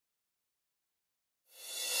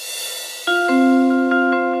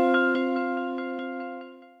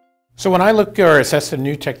So when I look or assess a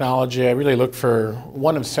new technology, I really look for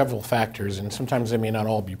one of several factors, and sometimes they may not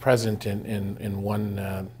all be present in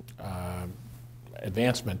one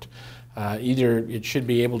advancement. Either it should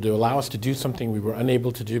be able to allow us to do something we were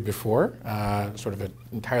unable to do before, sort of an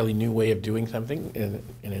entirely new way of doing something. In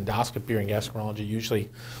endoscopy or in gastroenterology, usually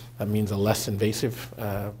that means a less invasive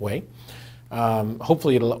way.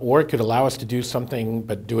 Hopefully, it could allow us to do something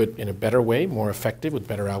but do it in a better way, more effective with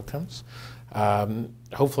better outcomes.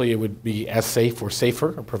 Hopefully it would be as safe or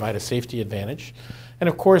safer or provide a safety advantage. And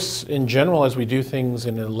of course, in general, as we do things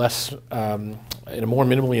in a less, in a more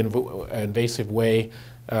minimally invasive way,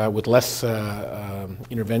 with less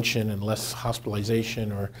intervention and less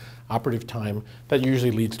hospitalization or operative time, that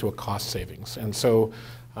usually leads to a cost savings. And so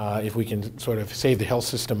if we can sort of save the health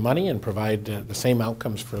system money and provide the same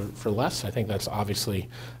outcomes for less, I think that's obviously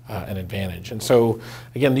an advantage. And so,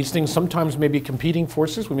 again, these things sometimes may be competing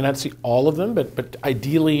forces. We may not see all of them, but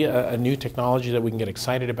ideally a new technology that we can get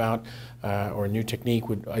excited about or a new technique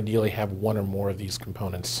would ideally have one or more of these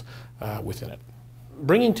components within it.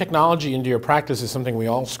 Bringing technology into your practice is something we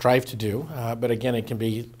all strive to do, but again, it can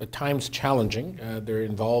be at times challenging. There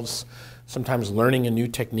involves sometimes learning a new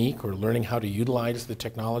technique or learning how to utilize the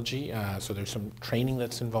technology, so there's some training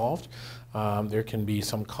that's involved. There can be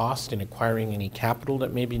some cost in acquiring any capital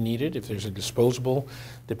that may be needed. If there's a disposable,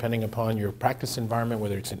 depending upon your practice environment,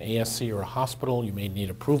 whether it's an ASC or a hospital, you may need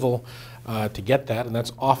approval to get that, and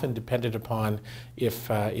that's often dependent upon if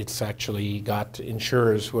it's actually got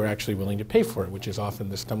insurers who are actually willing to pay for it, which is often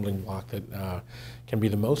the stumbling block that can be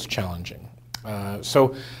the most challenging.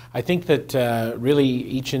 So I think that really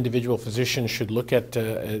each individual physician should look at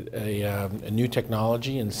a new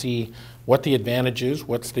technology and see what the advantage is,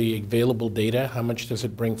 what's the available data, how much does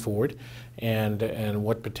it bring forward, and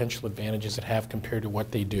what potential advantages it have compared to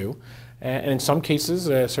what they do. And in some cases,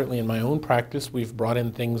 certainly in my own practice, we've brought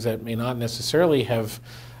in things that may not necessarily have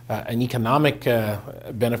an economic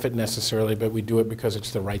benefit necessarily, but we do it because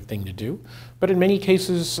it's the right thing to do. But in many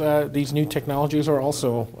cases, these new technologies are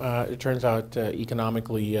also, it turns out,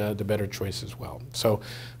 economically the better choice as well. So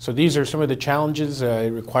these are some of the challenges.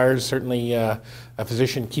 It requires certainly a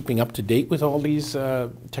physician keeping up to date with all these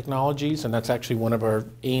technologies, and that's actually one of our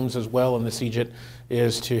aims as well in the CGIT,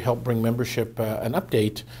 is to help bring membership an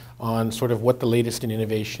update on sort of what the latest in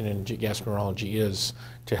innovation in gastroenterology is,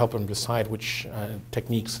 to help them decide which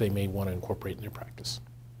techniques they may want to incorporate in their practice.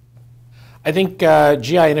 I think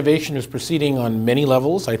GI innovation is proceeding on many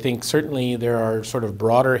levels. I think certainly there are sort of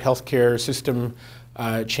broader healthcare system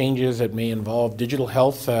changes that may involve digital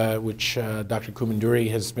health, which Dr.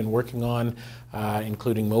 Kumanduri has been working on,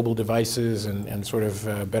 including mobile devices and sort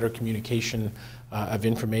of better communication of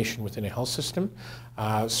information within a health system.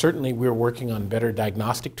 Certainly we're working on better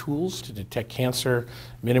diagnostic tools to detect cancer,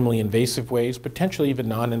 minimally invasive ways, potentially even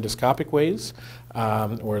non-endoscopic ways,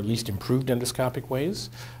 or at least improved endoscopic ways,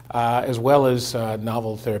 as well as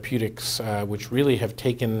novel therapeutics, which really have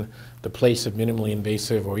taken the place of minimally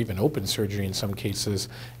invasive or even open surgery in some cases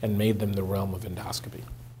and made them the realm of endoscopy.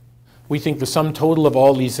 We think the sum total of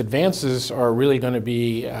all these advances are really going to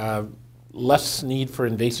be less need for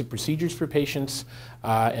invasive procedures for patients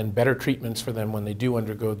and better treatments for them when they do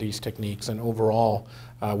undergo these techniques, and overall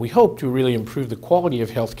we hope to really improve the quality of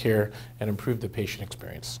healthcare and improve the patient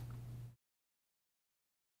experience.